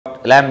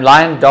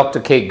I'm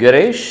Dr.K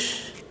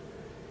Gireesh.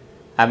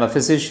 I'm a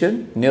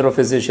physician,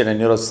 neurophysician and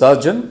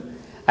neurosurgeon.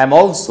 I'm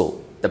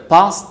also the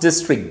past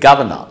district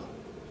governor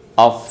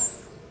of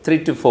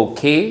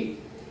 324K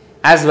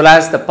as well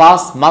as the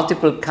past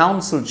multiple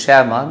council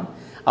chairman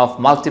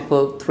of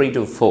multiple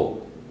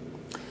 324.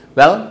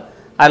 Well,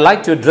 I'd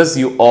like to address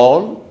you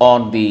all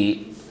on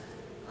the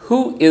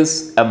who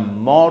is a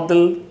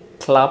model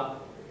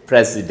club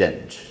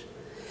president.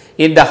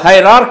 In the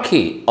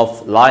hierarchy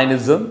of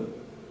Lionism,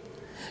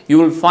 you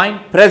will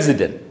find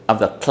president of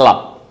the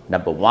club,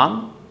 number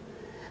one.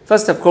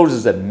 First, of course,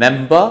 is a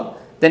member,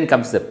 then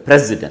comes the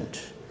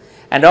president.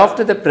 And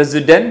after the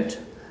president,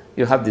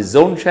 you have the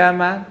zone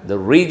chairman, the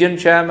region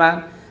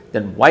chairman,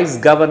 then vice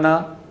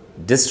governor,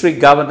 district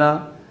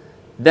governor,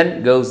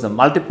 then goes the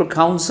multiple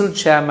council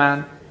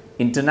chairman,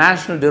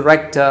 international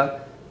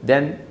director,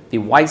 then the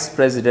vice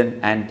president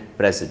and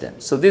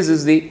president. So this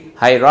is the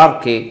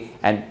hierarchy,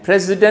 and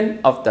president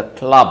of the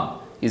club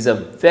is a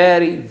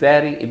very,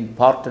 very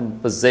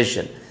important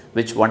position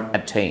which one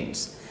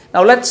attains.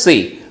 Now let's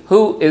see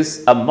who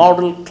is a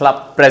model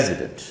club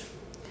president.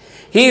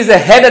 He is the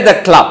head of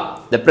the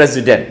club, the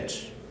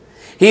president.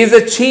 He is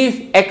the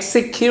chief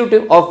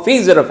executive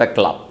officer of a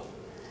club.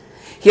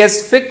 He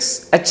has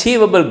fixed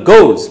achievable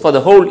goals for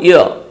the whole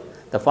year.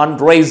 The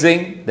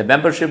fundraising, the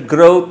membership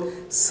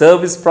growth,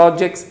 service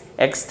projects,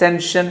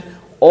 extension,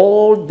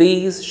 all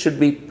these should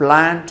be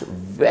planned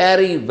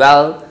very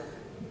well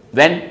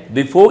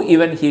before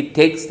even he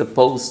takes the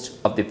post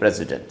of the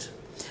president.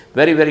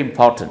 Very, very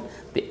important.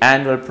 The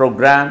annual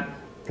program,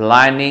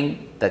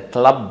 planning, the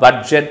club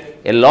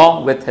budget,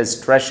 along with his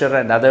treasurer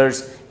and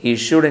others, he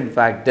should in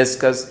fact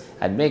discuss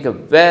and make a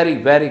very,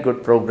 very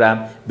good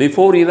program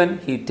before even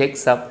he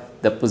takes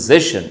up the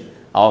position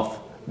of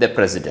the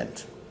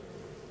president.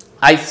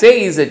 I say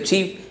he is a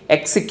chief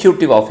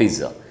executive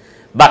officer,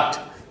 but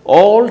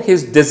all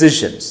his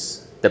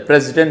decisions, the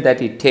president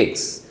that he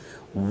takes,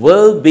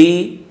 will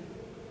be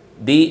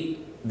the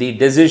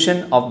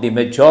decision of the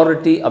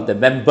majority of the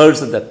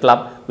members of the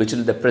club, which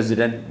the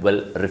president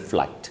will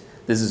reflect.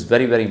 This is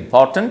very, very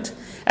important,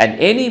 and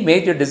any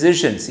major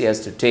decisions he has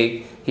to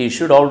take, he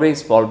should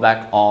always fall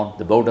back on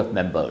the board of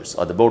members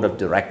or the board of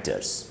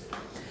directors.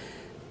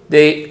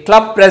 The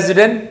club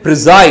president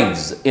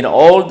presides in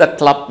all the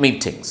club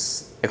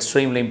meetings,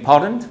 extremely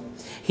important.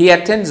 He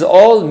attends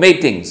all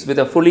meetings with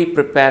a fully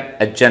prepared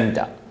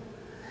agenda,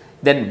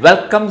 then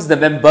welcomes the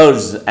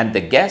members and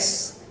the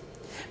guests.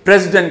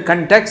 President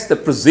conducts the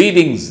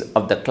proceedings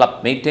of the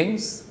club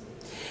meetings,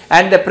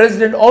 and the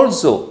president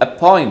also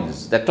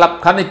appoints the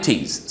club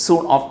committees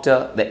soon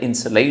after the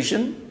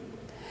installation,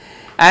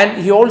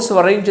 and he also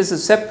arranges a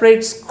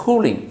separate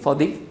schooling for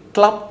the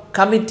club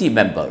committee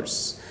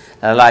members,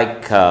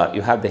 like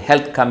you have the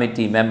health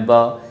committee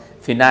member,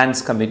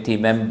 finance committee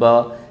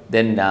member,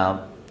 then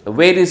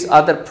various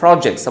other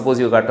projects. Suppose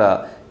you got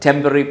a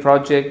temporary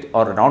project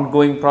or an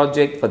ongoing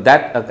project, for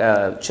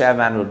that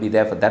chairman will be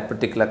there for that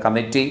particular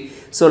committee.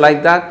 So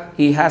like that,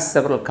 he has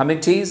several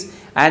committees,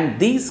 and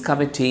these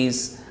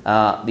committees,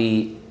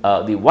 the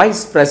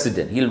vice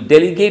president, he will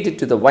delegate it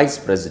to the vice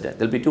president.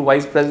 There will be two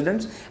vice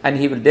presidents, and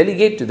he will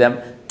delegate to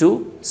them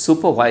to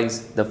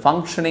supervise the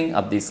functioning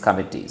of these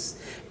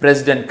committees.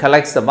 President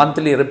collects the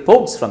monthly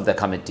reports from the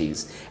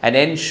committees and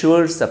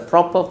ensures the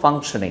proper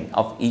functioning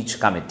of each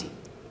committee.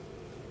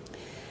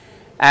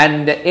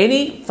 And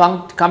any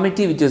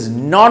committee which is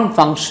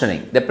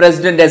non-functioning, the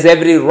president has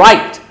every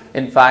right,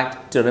 in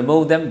fact, to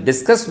remove them,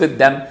 discuss with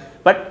them,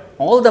 but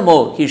all the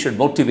more he should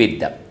motivate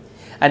them.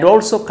 And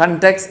also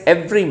conducts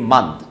every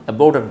month a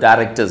board of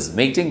directors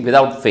meeting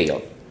without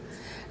fail.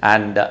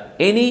 And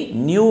any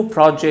new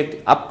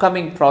project,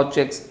 upcoming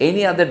projects,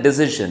 any other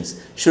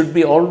decisions should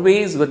be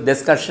always with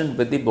discussion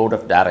with the board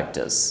of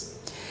directors.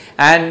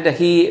 And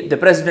the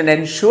president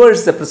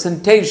ensures the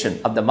presentation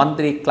of the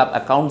monthly club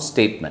account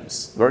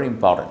statements, very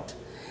important.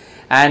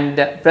 And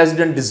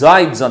president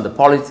decides on the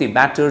policy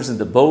matters in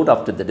the board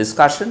after the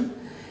discussion,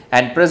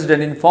 and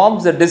president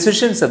informs the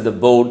decisions of the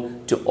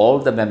board to all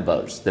the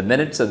members. The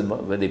minutes of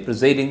the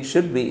proceedings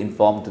should be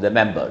informed to the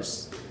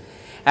members.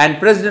 And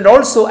president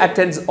also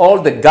attends all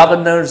the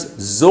governor's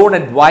zone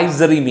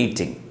advisory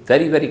meeting,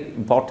 very, very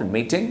important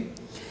meeting,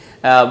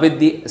 with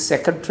the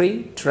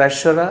secretary,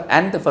 treasurer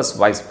and the first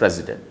vice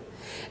president.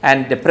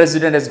 And the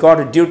president has got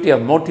a duty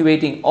of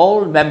motivating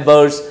all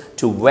members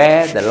to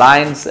wear the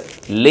Lion's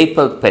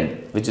lapel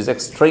pin, which is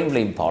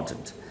extremely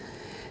important.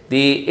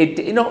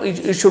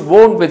 It should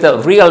worn with a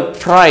real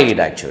pride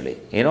actually.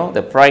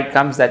 The pride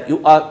comes that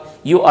you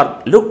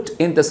are looked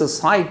in the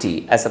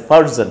society as a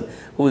person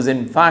who is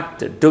in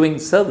fact doing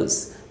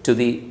service to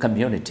the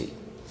community.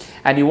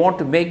 And you want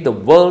to make the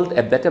world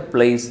a better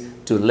place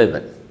to live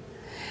in.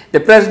 The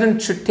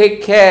president should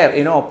take care,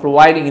 of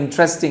providing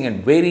interesting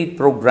and varied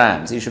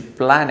programs. He should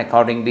plan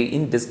accordingly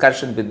in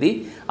discussion with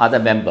the other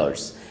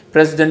members.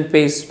 President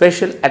pays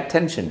special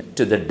attention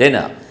to the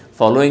dinner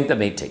following the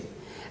meeting,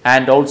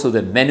 and also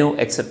the menu,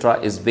 etc.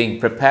 is being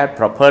prepared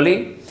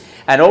properly.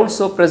 And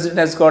also president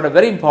has got a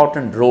very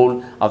important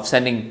role of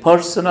sending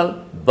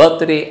personal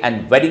birthday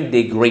and wedding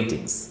day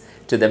greetings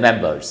to the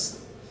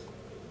members.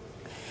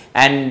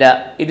 And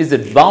it is a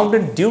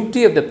bounden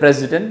duty of the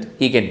President.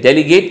 He can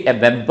delegate a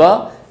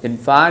member, in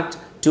fact,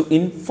 to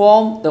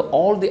inform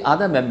all the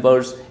other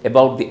members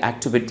about the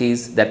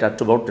activities that are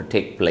about to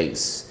take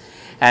place.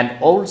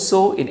 And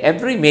also in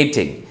every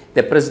meeting,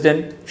 the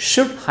President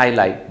should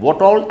highlight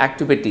what all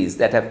activities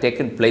that have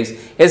taken place,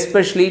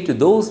 especially to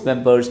those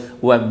members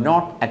who have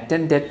not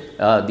attended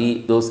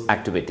those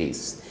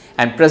activities.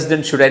 And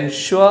President should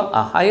ensure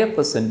a higher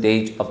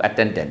percentage of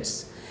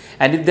attendance.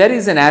 And if there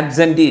is an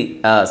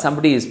absentee,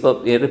 somebody is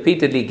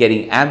repeatedly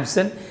getting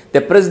absent, the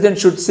President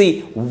should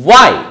see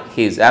why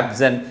he is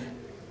absent,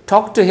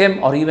 talk to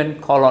him or even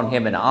call on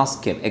him and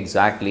ask him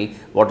exactly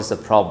what is the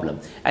problem.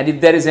 And if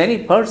there is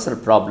any personal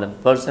problem,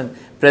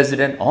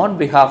 President on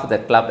behalf of the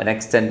club and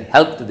extend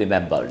help to the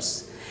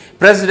members.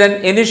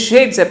 President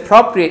initiates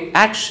appropriate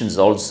actions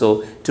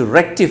also to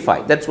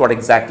rectify. That's what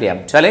exactly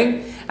I'm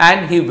telling.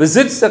 And he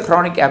visits the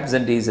chronic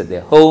absentees at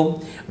their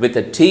home with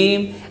a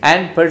team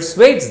and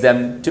persuades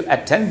them to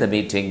attend the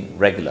meeting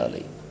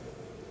regularly.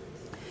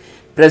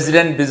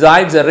 President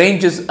besides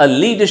arranges a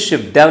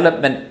leadership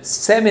development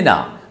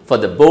seminar for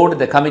the board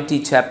and the committee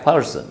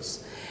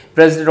chairpersons.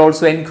 President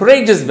also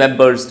encourages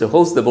members to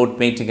host the board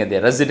meeting at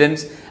their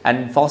residence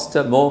and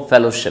foster more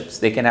fellowships.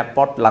 They can have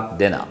potluck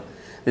dinner.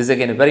 This is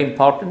again very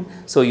important.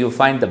 So you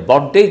find the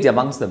bondage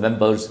amongst the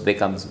members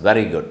becomes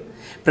very good.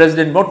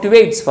 President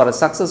motivates for a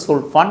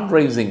successful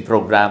fundraising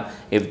program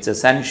if it's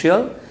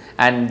essential,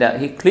 and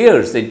he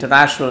clears the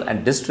international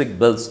and district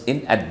bills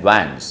in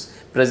advance.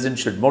 President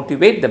should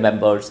motivate the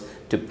members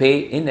to pay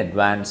in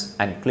advance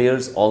and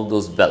clears all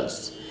those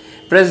bills.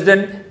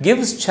 President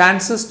gives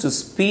chances to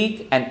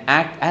speak and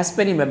act as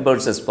many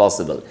members as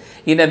possible.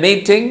 In a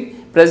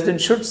meeting,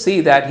 President should see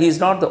that he is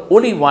not the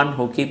only one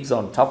who keeps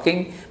on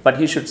talking, but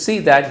he should see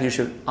that he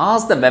should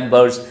ask the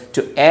members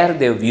to air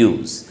their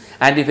views.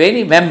 And if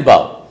any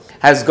member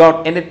has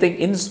got anything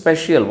in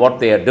special what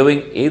they are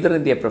doing either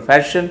in their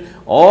profession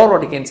or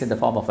what you can say in the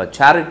form of a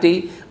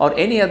charity or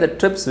any other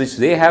trips which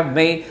they have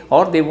made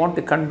or they want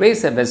to convey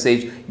a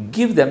message,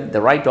 give them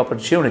the right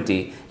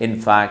opportunity in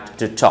fact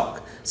to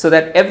talk so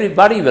that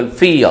everybody will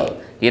feel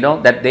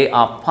that they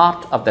are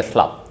part of the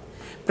club.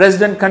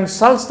 President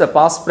consults the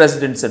past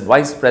presidents and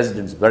vice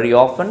presidents very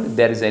often if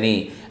there is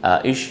any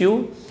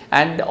issue,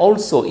 and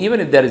also even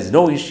if there is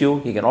no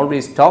issue, he can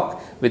always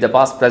talk with the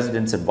past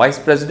presidents and vice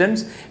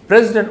presidents.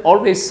 President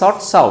always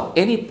sorts out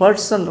any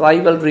personal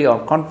rivalry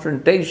or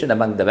confrontation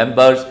among the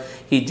members.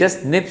 He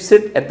just nips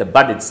it at the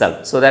bud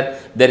itself so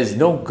that there is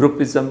no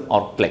groupism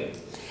or clique.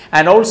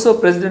 And also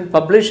President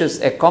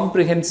publishes a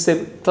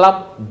comprehensive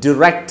club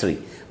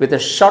directory with a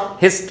short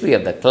history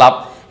of the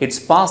club, its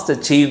past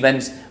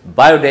achievements,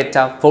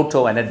 biodata,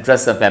 photo and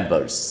address of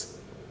members.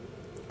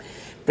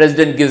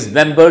 President gives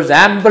members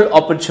ample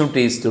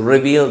opportunities to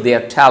reveal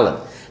their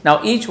talent.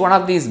 Now, each one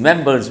of these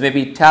members may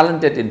be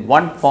talented in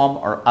one form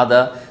or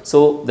other.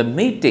 So, the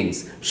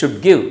meetings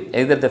should give,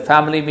 either the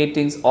family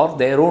meetings or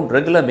their own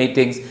regular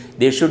meetings,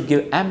 they should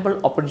give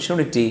ample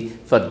opportunity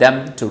for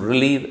them to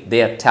relieve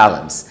their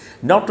talents.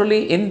 Not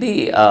only in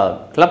the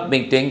club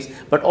meetings,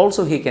 but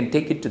also he can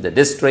take it to the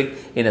district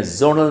in a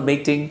zonal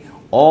meeting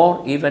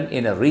or even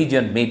in a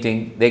region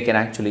meeting, they can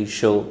actually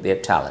show their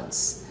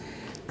talents.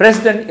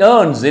 President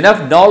earns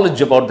enough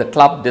knowledge about the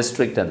club,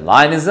 district and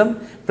Lionism.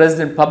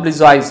 President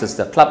publicizes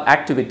the club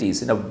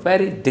activities in a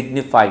very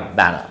dignified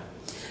manner.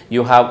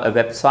 You have a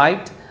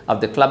website of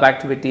the club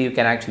activity, you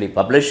can actually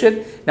publish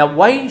it. Now,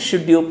 why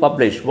should you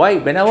publish? Why,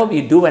 whenever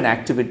we do an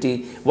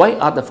activity, why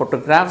are the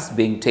photographs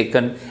being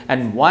taken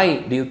and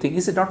why do you think,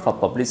 is it not for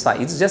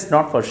publicity? It's just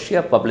not for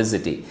sheer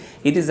publicity.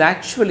 It is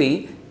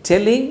actually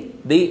telling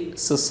the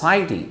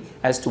society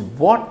as to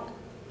what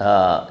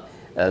that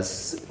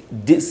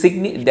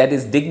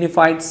is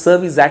dignified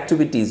service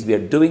activities we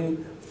are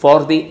doing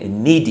for the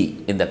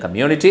needy in the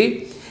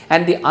community.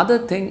 And the other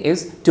thing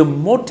is to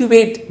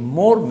motivate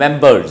more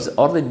members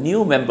or the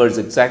new members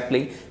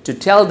exactly to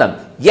tell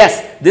them,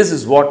 yes, this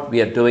is what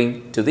we are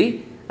doing to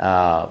the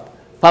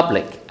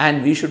public,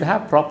 and we should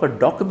have proper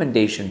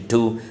documentation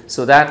too,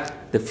 so that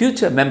the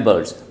future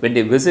members, when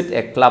they visit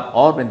a club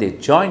or when they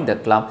join the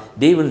club,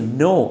 they will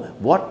know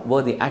what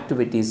were the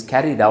activities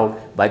carried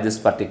out by this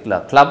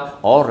particular club,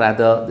 or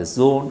rather the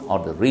zone or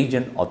the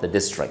region or the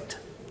district.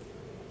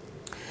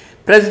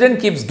 President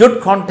keeps good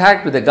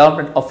contact with the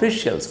government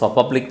officials for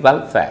public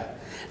welfare.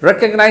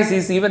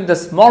 Recognizes even the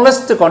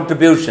smallest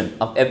contribution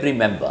of every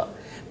member.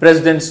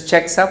 President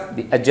checks up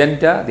the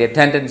agenda, the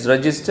attendance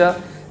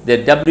register,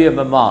 the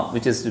WMMR,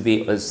 which is to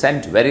be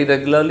sent very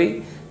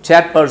regularly,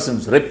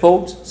 chairperson's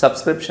reports,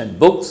 subscription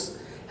books,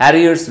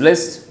 arrears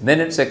list,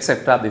 minutes,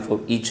 etc.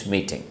 before each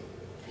meeting.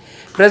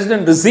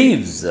 President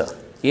receives,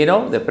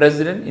 the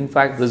President in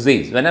fact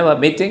receives, whenever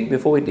meeting,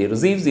 before he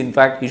receives, in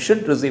fact, he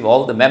should receive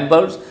all the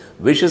members,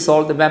 wishes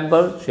all the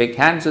members, shake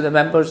hands with the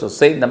members or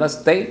say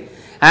namaste,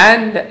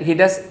 and he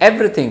does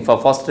everything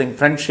for fostering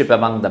friendship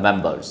among the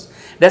members,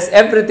 does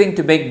everything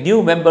to make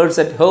new members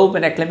at home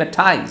and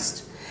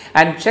acclimatized.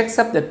 and checks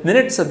up the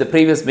minutes of the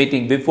previous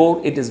meeting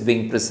before it is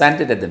being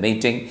presented at the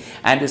meeting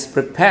and is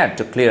prepared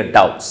to clear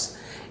doubts.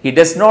 He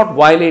does not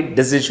violate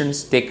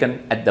decisions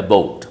taken at the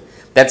board.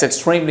 That's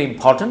extremely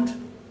important.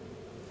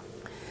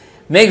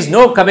 Makes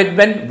no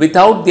commitment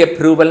without the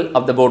approval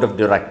of the board of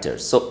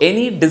directors. So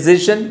any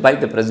decision by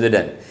the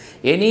president,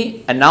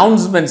 any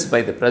announcements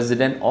by the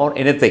president or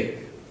anything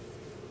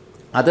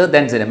other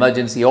than an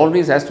emergency,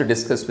 always has to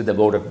discuss with the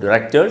board of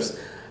directors,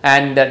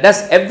 and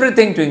does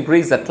everything to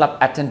increase the club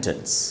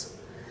attendance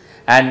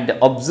and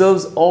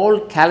observes all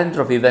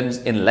calendar of events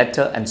in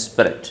letter and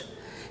spirit.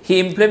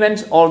 He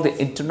implements all the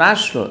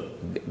international,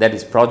 that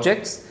is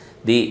projects,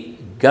 the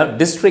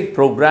district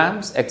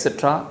programs,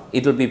 etc.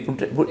 It will be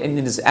put in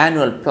his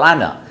annual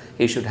planner.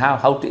 He should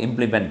have how to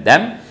implement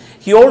them.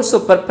 He also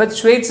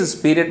perpetuates his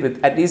period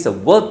with at least a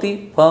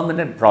worthy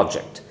permanent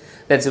project.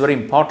 That's very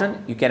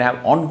important. You can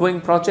have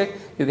ongoing project,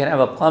 you can have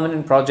a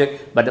permanent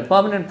project, but the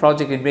permanent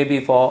project, it may be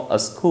for a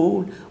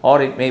school,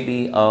 or it may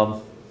be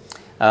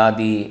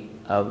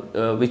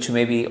which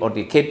may be, or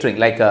the catering,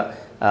 like a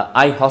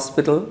eye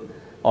hospital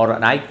or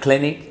an eye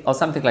clinic or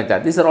something like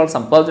that. These are all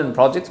some permanent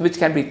projects which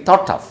can be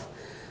thought of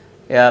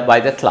by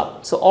the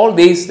club. So all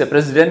these, the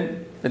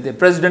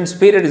president's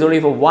period is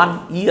only for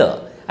 1 year,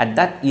 and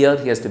that year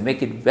he has to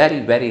make it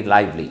very, very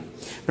lively.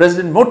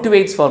 President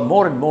motivates for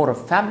more and more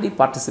of family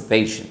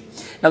participation.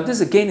 Now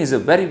this again is a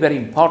very, very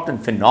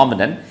important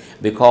phenomenon,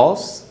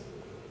 because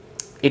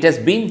it has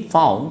been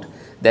found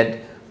that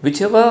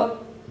whichever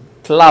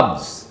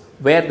clubs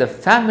where the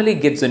family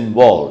gets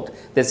involved,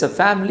 there's a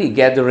family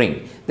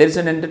gathering, there's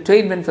an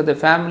entertainment for the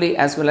family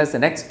as well as the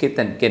next kith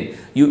and kin,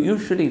 you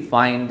usually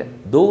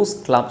find those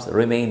clubs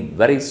remain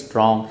very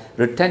strong,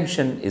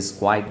 retention is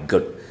quite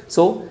good.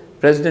 So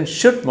President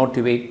should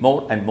motivate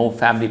more and more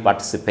family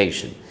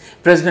participation.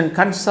 President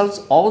consults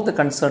all the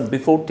concerned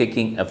before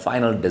taking a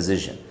final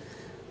decision.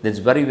 That's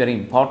very, very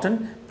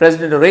important.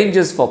 President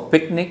arranges for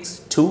picnics,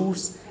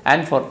 tours,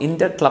 and for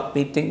inter-club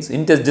meetings,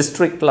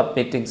 inter-district club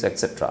meetings,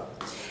 etc.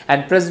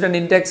 And President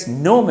inducts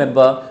no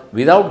member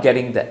without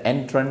getting the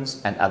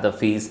entrance and other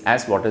fees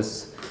as what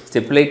is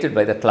stipulated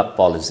by the club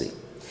policy.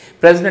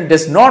 President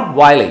does not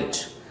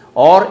violate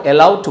or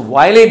allow to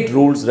violate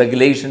rules,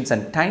 regulations,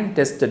 and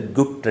time-tested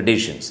good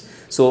traditions.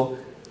 So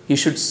you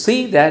should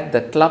see that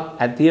the club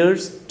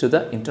adheres to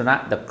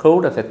the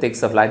Code of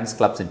Ethics of Lions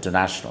Clubs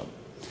International.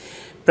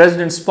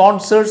 President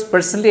sponsors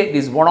personally at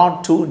least 1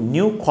 or 2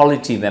 new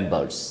quality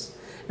members.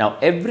 Now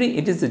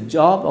it is a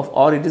job of,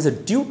 or it is a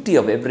duty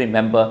of every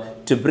member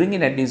to bring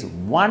in at least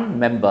 1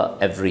 member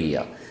every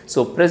year.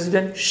 So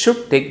President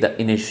should take the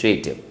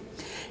initiative.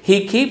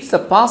 He keeps the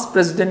past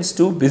presidents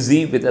too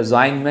busy with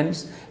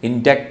assignments,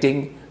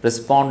 inducting,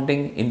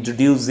 responding,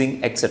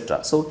 introducing,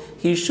 etc. So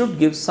he should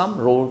give some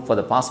role for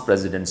the past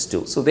presidents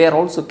too. So they are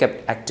also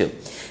kept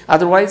active.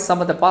 Otherwise,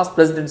 some of the past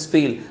presidents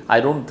feel, I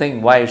don't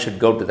think why I should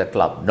go to the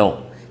club.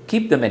 No,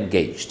 keep them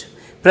engaged.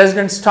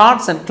 President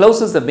starts and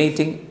closes the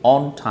meeting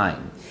on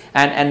time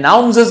and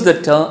announces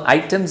the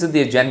items in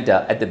the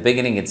agenda at the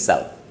beginning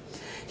itself.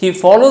 He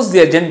follows the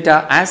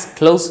agenda as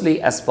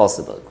closely as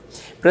possible.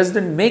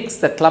 President makes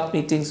the club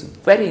meetings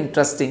very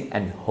interesting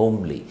and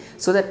homely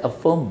so that a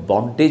firm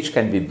bondage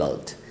can be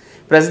built.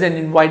 President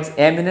invites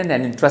eminent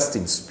and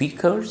interesting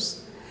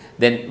speakers,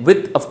 then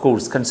with, of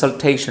course,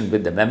 consultation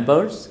with the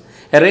members,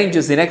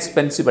 arranges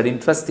inexpensive but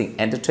interesting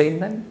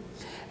entertainment,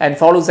 and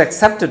follows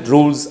accepted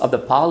rules of the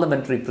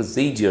parliamentary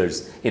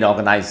procedures in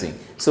organizing.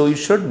 So you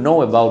should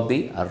know about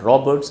the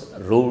Robert's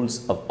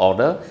Rules of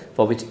Order,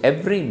 for which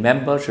every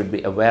member should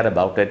be aware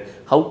about it,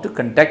 how to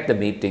conduct the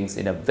meetings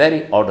in a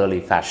very orderly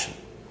fashion.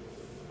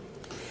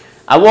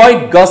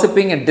 Avoid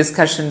gossiping and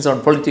discussions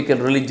on political,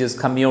 religious,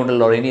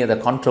 communal or any other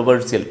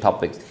controversial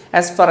topics.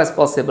 As far as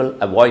possible,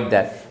 avoid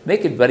that.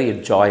 Make it very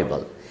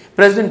enjoyable.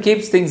 President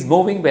keeps things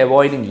moving by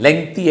avoiding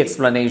lengthy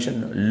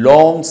explanation,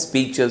 long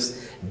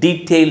speeches,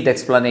 detailed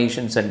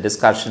explanations and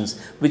discussions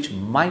which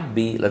might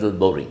be a little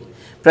boring.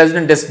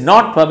 President does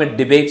not permit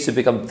debates to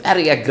become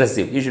very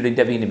aggressive. You should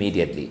intervene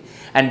immediately.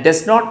 And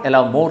does not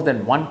allow more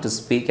than 1 to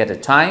speak at a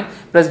time.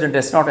 President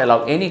does not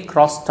allow any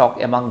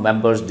cross-talk among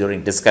members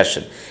during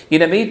discussion.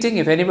 In a meeting,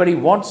 if anybody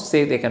wants to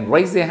say, they can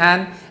raise their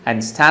hand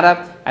and stand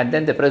up, and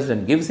then the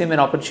President gives him an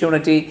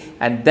opportunity,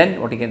 and then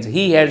what he can say,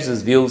 he hears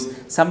his views.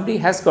 Somebody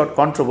has got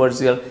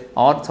controversial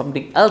or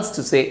something else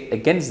to say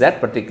against that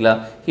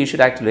particular, he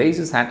should actually raise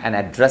his hand and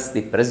address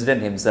the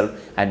President himself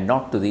and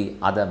not to the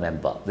other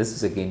member. This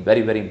is again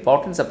very, very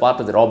important. It's a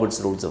part of the Robert's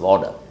Rules of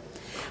Order.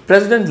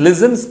 President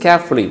listens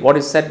carefully what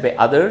is said by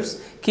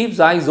others, keeps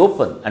eyes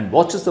open and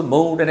watches the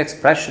mood and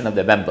expression of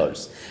the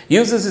members,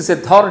 uses his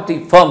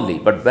authority firmly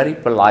but very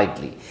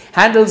politely,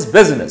 handles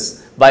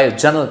business by a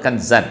general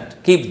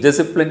consent, keeps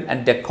discipline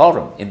and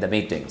decorum in the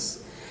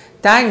meetings,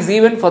 thanks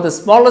even for the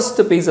smallest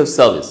piece of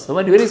service. So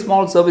when very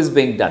small service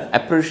being done,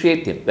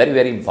 appreciate him, very,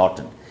 very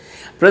important.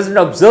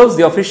 President observes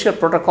the official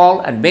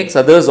protocol and makes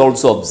others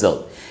also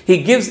observe.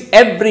 He gives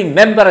every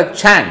member a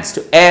chance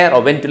to air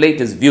or ventilate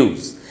his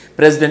views.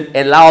 President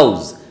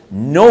allows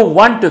no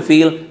one to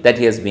feel that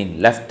he has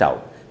been left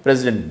out.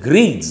 President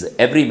greets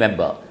every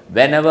member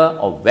whenever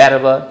or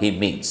wherever he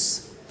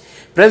meets.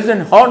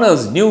 President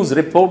honors news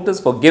reporters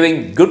for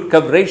giving good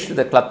coverage to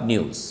the club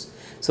news.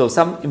 So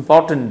some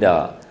important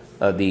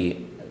the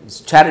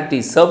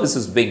charity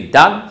services being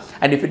done,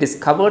 and if it is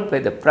covered by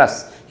the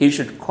press, he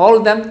should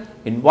call them,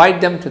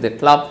 invite them to the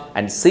club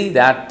and see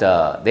that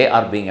they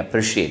are being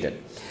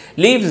appreciated.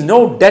 Leaves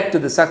no debt to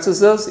the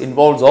successors,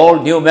 involves all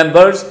new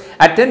members,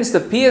 attends the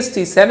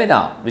Ph.D.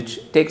 seminar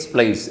which takes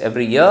place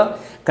every year,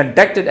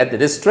 conducted at the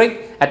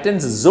district,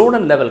 attends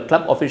zonal level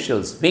club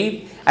officials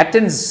meet,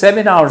 attends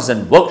seminars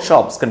and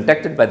workshops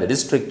conducted by the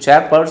district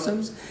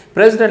chairpersons.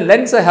 President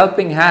lends a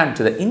helping hand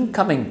to the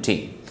incoming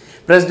team.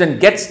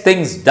 President gets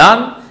things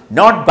done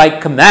not by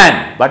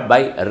command but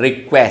by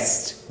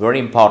request. Very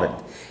important.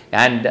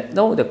 And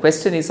no, the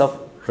question is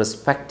of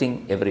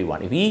respecting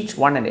everyone. If each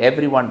one and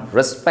everyone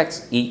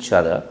respects each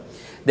other,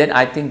 then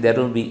I think there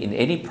will be in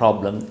any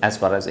problem as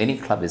far as any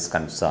club is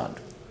concerned.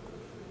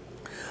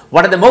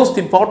 One of the most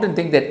important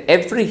things that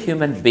every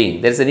human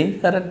being, there is an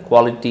inherent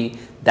quality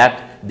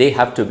that they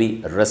have to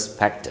be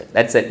respected.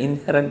 That's an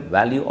inherent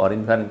value or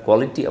inherent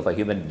quality of a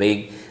human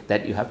being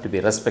that you have to be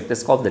respected.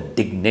 It's called the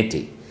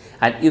dignity.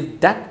 And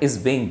if that is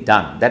being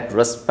done, that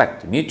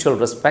respect, mutual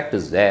respect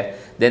is there,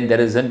 then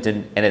there isn't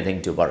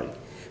anything to worry.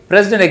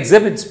 President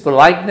exhibits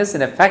politeness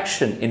and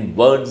affection in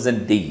words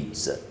and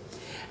deeds.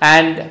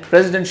 And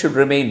President should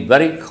remain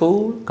very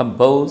cool,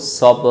 composed,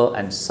 sober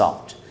and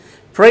soft.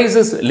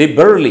 Praises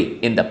liberally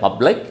in the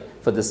public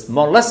for the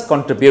smallest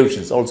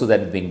contributions also that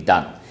is being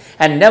done.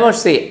 And never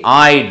say,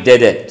 I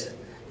did it.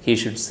 He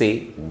should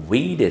say,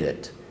 we did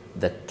it.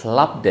 The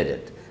club did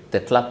it.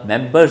 The club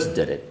members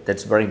did it.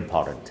 That's very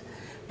important.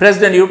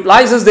 President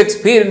utilizes the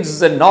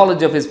experiences and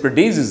knowledge of his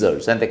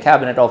predecessors and the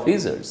cabinet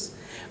officers.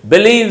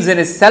 Believes in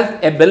his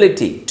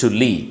self-ability to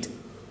lead.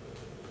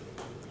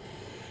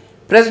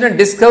 President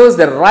discovers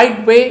the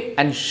right way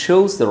and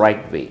shows the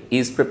right way. He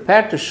is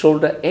prepared to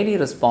shoulder any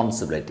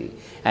responsibility,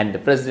 and the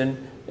President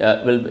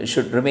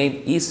should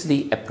remain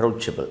easily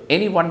approachable.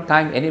 Any one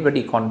time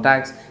anybody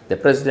contacts the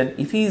President,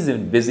 if he is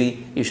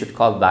busy, he should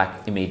call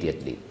back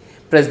immediately.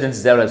 President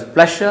develops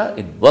pleasure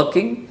in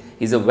working.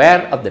 He is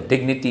aware of the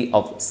dignity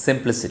of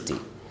simplicity.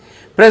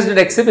 President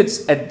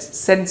exhibits a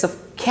sense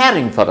of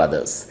caring for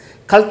others,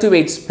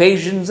 cultivates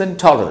patience and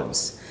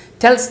tolerance,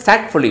 tells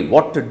tactfully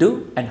what to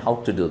do and how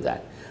to do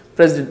that.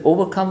 President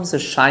overcomes the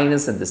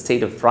shyness and the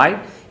state of pride,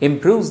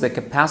 improves the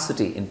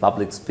capacity in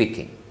public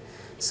speaking.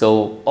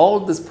 So all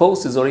this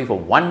post is only for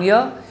 1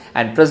 year,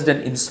 and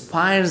President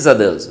inspires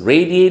others,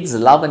 radiates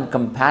love and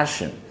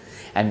compassion,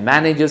 and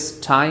manages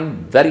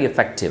time very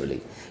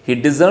effectively. He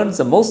discerns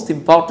the most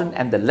important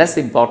and the less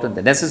important,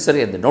 the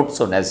necessary and the not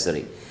so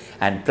necessary.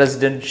 And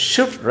President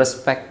should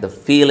respect the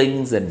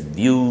feelings and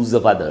views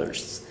of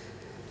others.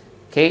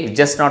 Okay, it's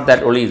just not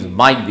that only is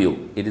my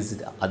view, it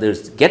is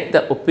others. Get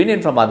the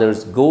opinion from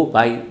others, go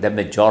by the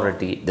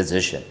majority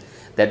decision.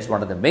 That's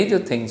one of the major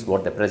things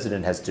what the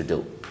President has to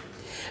do.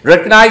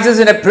 Recognizes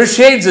and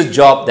appreciates a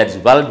job that's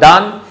well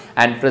done,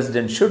 and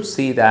President should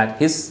see that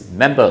his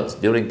members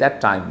during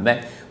that time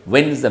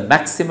wins the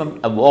maximum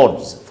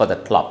awards for the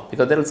club,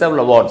 because there are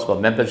several awards for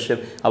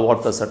membership,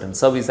 award for certain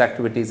service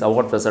activities,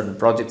 award for certain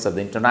projects of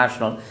the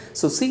international.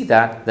 So see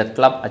that the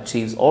club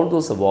achieves all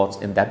those awards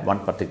in that one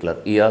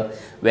particular year,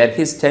 where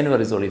his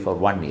tenure is only for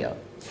 1 year.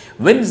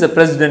 Wins the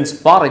President's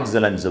Par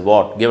Excellence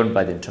Award given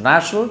by the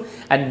international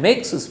and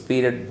makes his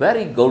period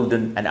very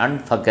golden and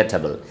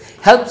unforgettable.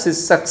 Helps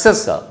his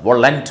successor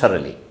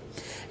voluntarily.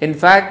 In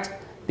fact,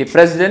 the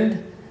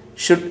President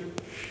should,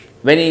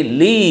 when he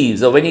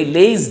leaves or when he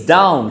lays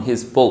down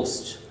his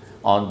post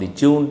on the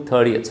June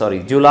 30th,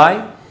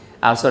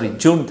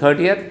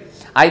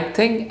 I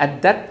think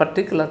at that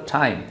particular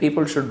time,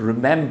 people should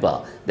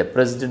remember the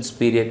President's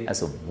period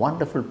as a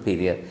wonderful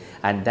period,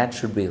 and that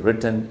should be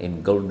written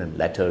in golden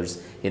letters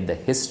in the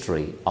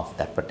history of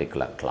that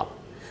particular club.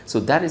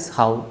 So that is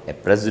how a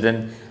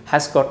President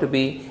has got to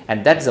be,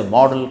 and that's a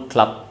model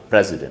club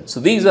President. So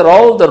these are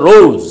all the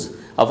roles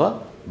of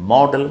a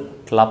model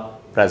club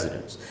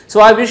Presidents. So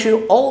I wish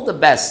you all the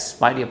best,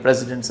 my dear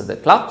Presidents of the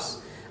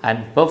clubs,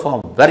 and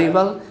perform very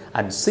well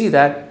and see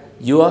that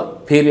your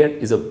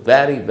period is a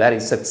very, very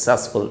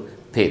successful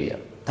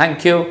period.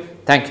 Thank you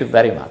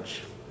very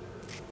much.